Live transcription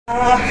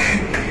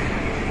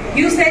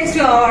Huge thanks to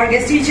our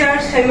guest teacher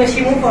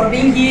Shimul for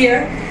being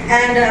here,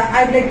 and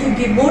I would like to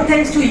give more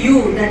thanks to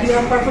you that you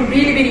have performed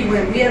really very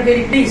well. We are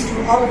very pleased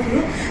to all of you.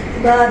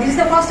 This is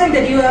the first time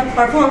that you have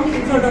performed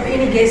in front of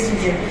any guest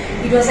teacher.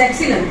 It was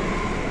excellent.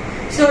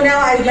 So now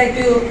I would like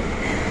to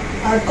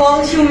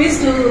call Shimul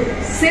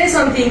to say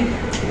something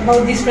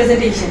about this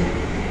presentation.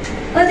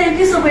 Well, thank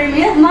you so very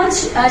much,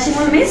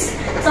 Shimul Miss.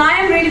 So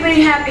I am really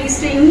very happy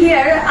staying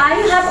here. I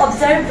have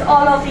observed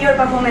all of your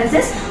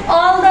performances.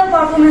 All the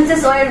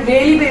performances were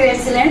really very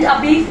excellent. A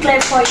big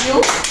clap for you.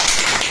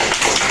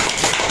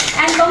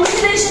 And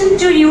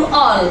congratulations to you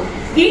all.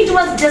 It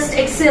was just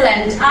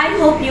excellent. I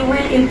hope you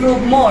will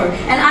improve more.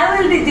 And I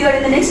will be there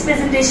in the next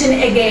presentation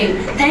again.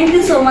 Thank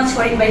you so much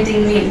for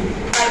inviting me.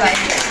 Bye-bye.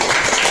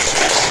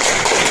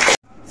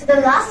 So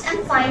the last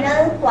and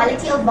final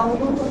quality of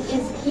Bangabandhu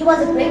is he was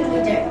a great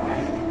leader.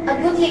 A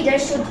good leader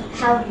should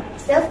have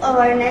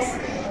self-awareness,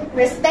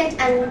 respect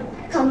and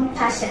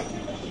compassion.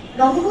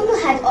 Bangabandhu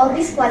had all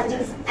these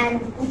qualities, and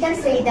we can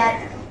say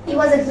that he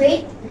was a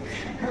great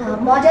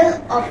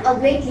model of a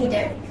great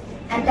leader.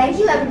 And thank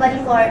you everybody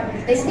for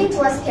listening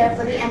to us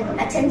carefully and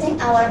attending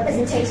our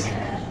presentation.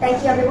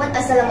 Thank you everyone.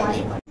 Assalamu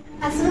alaikum.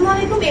 Assalamu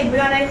alaikum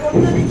everyone. I hope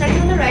you are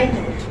starting on the right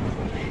note.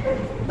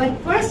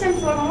 But first and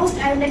foremost,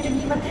 I would like to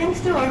give a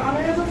thanks to our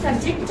honorable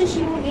subject teacher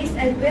Shimul Miss,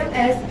 as well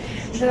as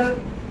the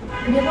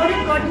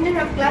devoted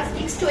coordinator of class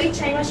 6 to 8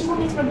 Shimul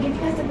Miss, for giving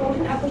us the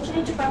golden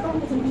opportunity to perform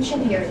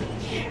presentation here.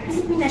 This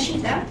is me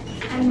Nashita.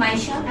 I'm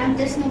Maisha. I'm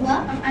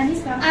Tasnuba. I'm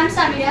Anisa. I'm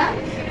Samira.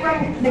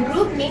 From the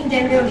group named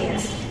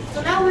Generalians.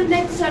 So now we would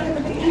like to start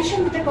the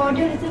presentation with a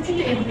cordial reception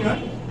to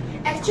everyone.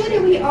 Actually,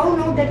 we all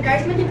know that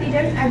charismatic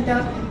leaders are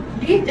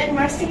the gift and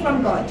mercy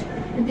from God.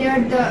 They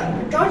are the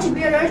torch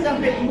bearers of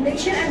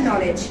revelation and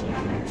knowledge.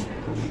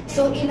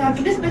 So in our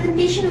today's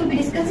presentation, we will be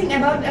discussing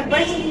about a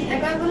person who is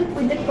capable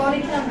with the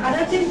quality of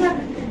other than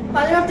the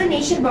father of the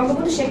nation,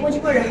 Bangabandhu Sheikh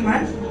Mujibur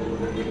Rahman.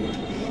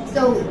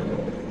 So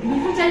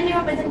before starting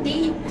our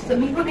presentation,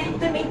 before getting to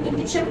the main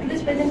intention of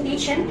today's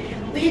presentation,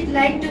 we would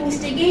like to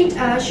instigate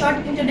a short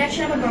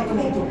introduction about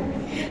Bangabandhu.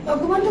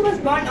 Bangabandhu was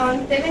born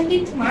on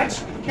 17th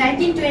March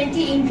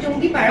 1920 in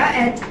Tungipara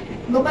at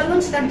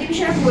Gopalganj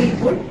subdivision of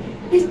Hoipur.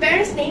 His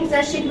parents' names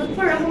are Sheikh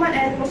Lutfur Rahman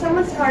and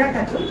Muhammad Sahara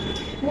Khatun.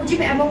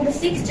 Mujib, among the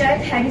 6 child,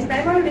 had his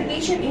primary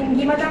education in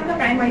Gimadamka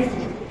Primary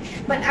School.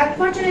 But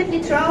unfortunately,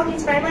 throughout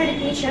his primary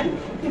education,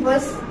 he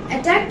was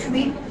attacked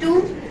with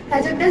 2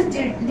 hazardous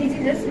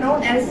diseases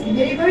known as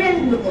beriberi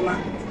and glaucoma.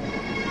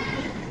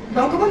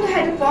 Bangabandhu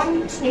had a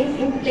fond name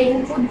in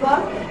playing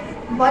football,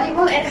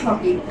 volleyball and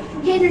hockey.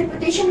 He had a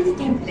reputation as a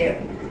team player.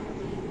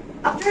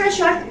 After a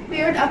short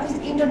period of his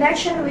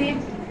introduction,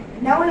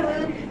 now we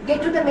will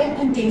get to the main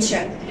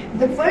intention.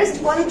 The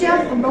first quality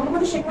of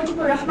Bangabandhu Sheikh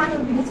Mujibur Rahman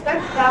will be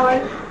described by our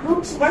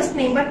group's first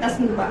member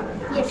Tasnuba.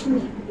 Yes, me.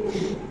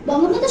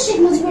 Bangabandhu Sheikh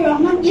Mujibur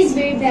Rahman is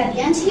very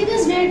valiant. He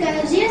was very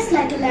courageous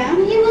like a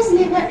lamb. He was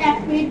never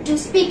afraid to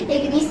speak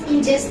against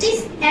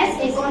injustice. As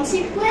a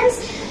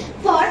consequence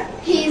for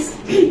his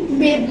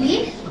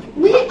bravery,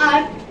 we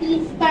are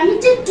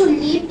permitted to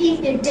live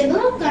in a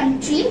developed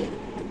country.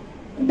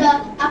 The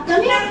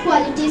upcoming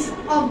qualities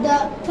of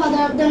the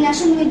father of the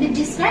nation will be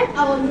described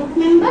our group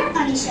member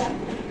Anisha.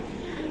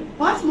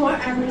 Once more,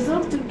 I am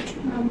resolved to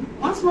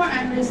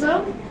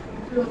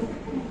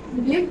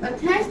give a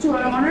thanks to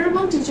our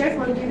honorable teacher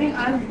for giving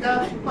us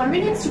the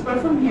convenience to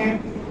perform here.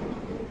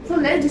 So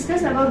let's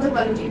discuss about the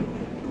quality.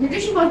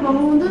 Leadership was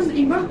Bangabandhu's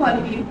inborn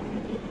quality.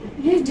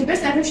 His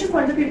deepest affection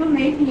for the people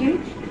made him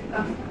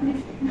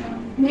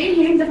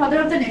the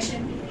father of the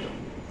nation.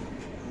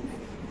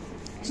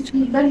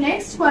 The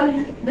next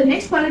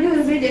quality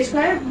will be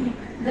described.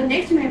 The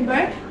next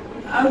member,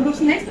 our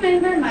group's next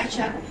member,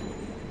 Maisha.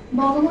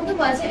 Bangabandhu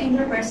was an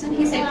indoor person.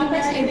 He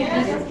sacrificed every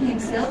piece of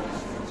himself.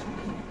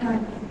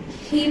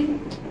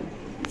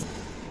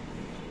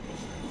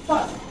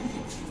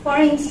 For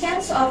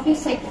instance of his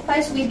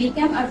sacrifice, we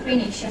became a free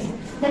nation.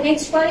 The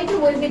next quality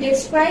will be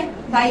described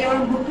by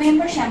our group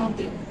member Shimul.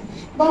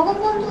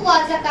 Bangabandhu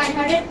was a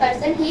kind-hearted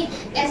person. He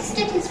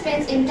assisted his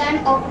friends in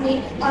time of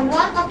need. On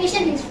one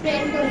occasion, his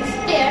friend could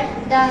spare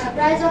the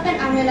price of an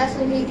umbrella,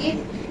 so he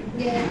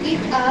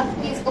gave up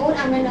his own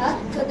umbrella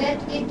so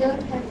that he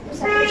don't have to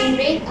suffer in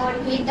rain or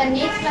heat. The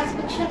next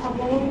classification of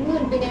Bangabandhu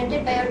will be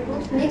narrated by our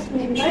group's next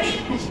member.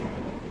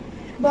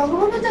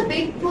 Bangabandhu was a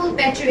faithful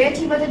patriot.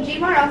 He was a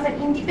dreamer of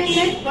an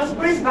independent,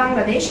 prosperous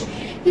Bangladesh.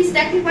 His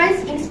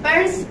sacrifice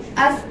inspires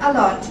us a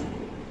lot.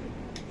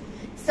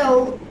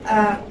 So,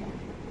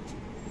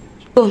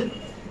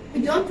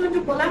 we don't want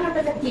to prolong our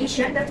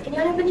presentation. Does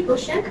anyone have any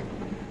question?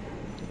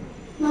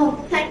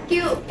 No. Thank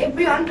you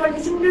everyone for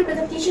listening to the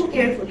presentation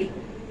carefully.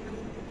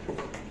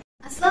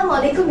 Assalamu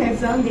alaikum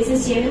everyone. This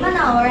is Jerima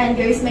Nawar and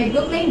here is my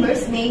group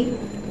member's name.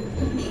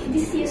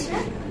 This is Yusra.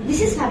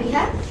 This is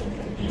Habiha.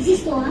 This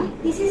is Toa.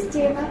 This is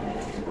Jerima.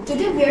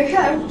 Today we are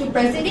here to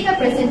presenting a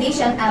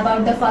presentation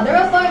about the father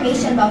of our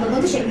nation,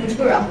 Bangabandhu Sheikh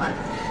Mujibur Rahman.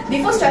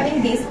 Before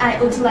starting this,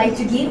 I would like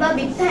to give a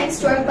big thanks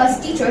to our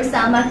class teacher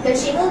Salma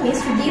Shimul Miss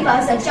to give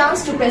us a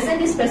chance to present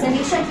this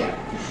presentation here.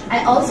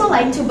 I also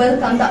like to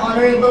welcome the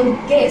honorable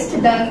guest,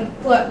 the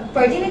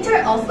coordinator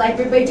of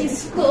Preparatory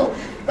School,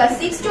 class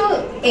 6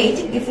 to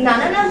 8, is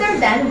none other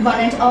than one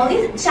and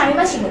only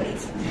Shimul.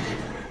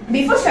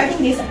 Before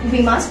starting this,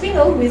 we must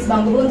know who is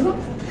Bangabandhu.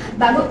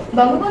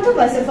 Bangabandhu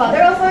was the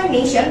father of our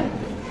nation.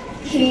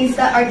 He is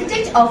the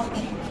architect of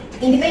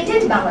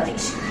independent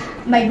Bangladesh.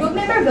 My group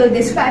member will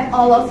describe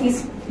all of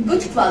his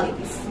good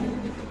qualities.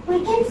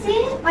 We can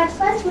say, at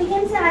first we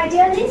can say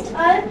idealist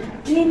or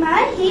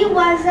dreamer. He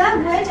was a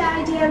great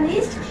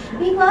idealist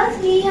because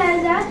he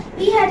had a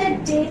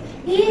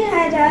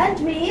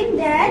dream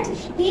that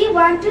he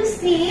wanted to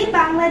see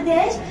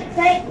Bangladesh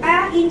like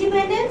an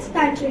independent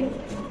country.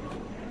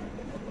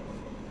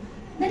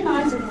 The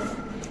knowledgeable.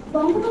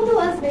 Bangabandhu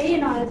was very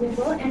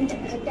knowledgeable and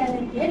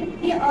talented.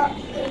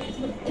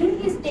 In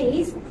his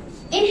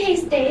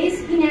days,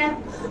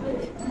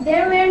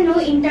 there were no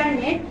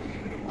internet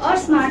or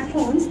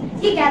smartphones.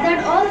 He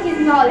gathered all his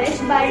knowledge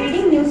by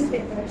reading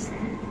newspapers.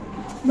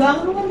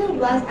 Bangabandhu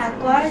was a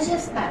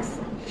courageous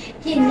person.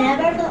 He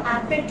never felt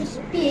afraid to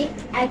speak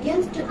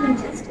against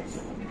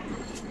injustice.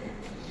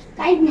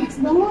 Kindness.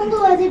 Bangabandhu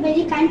was a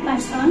very kind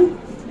person.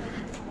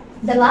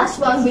 The last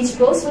one, which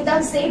goes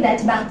without saying,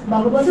 that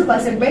Bangabandhu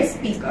was a great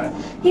speaker.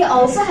 He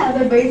also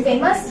had a very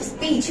famous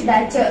speech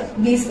that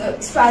this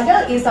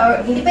struggle is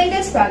our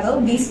independent struggle.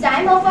 This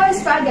time of our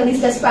struggle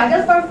is the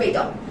struggle for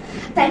freedom.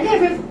 Thank you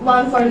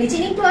everyone for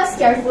listening to us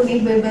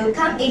carefully. We will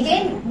come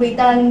again with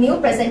a new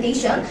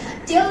presentation.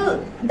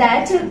 Till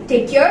that,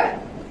 take care.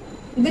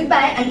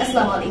 Goodbye and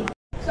Assalamu alaikum.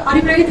 So are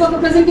you ready for the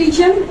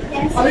presentation?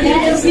 Yes. Already you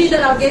can see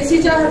that our guest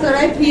teacher has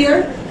arrived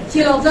here.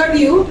 She'll observe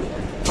you.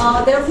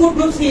 There are 4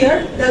 groups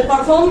here. They'll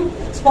perform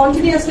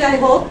spontaneously, I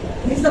hope.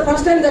 This is the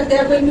first time that they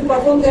are going to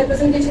perform their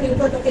presentation in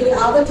front of any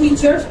other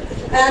teachers.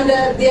 And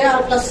they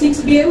are class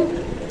 6 BM,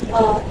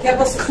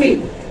 campus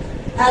 3.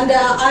 And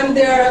I'm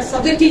their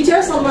subject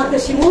teacher, Salma and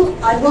Shimul.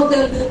 I hope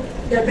they'll do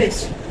their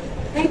best.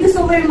 Thank you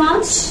so very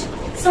much.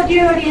 So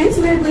dear audience,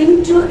 we are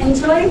going to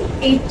enjoy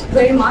it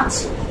very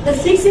much. The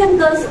 6 young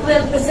girls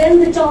will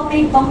present the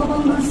topic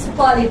Bangabandhu's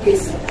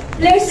qualities.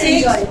 Let's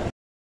enjoy.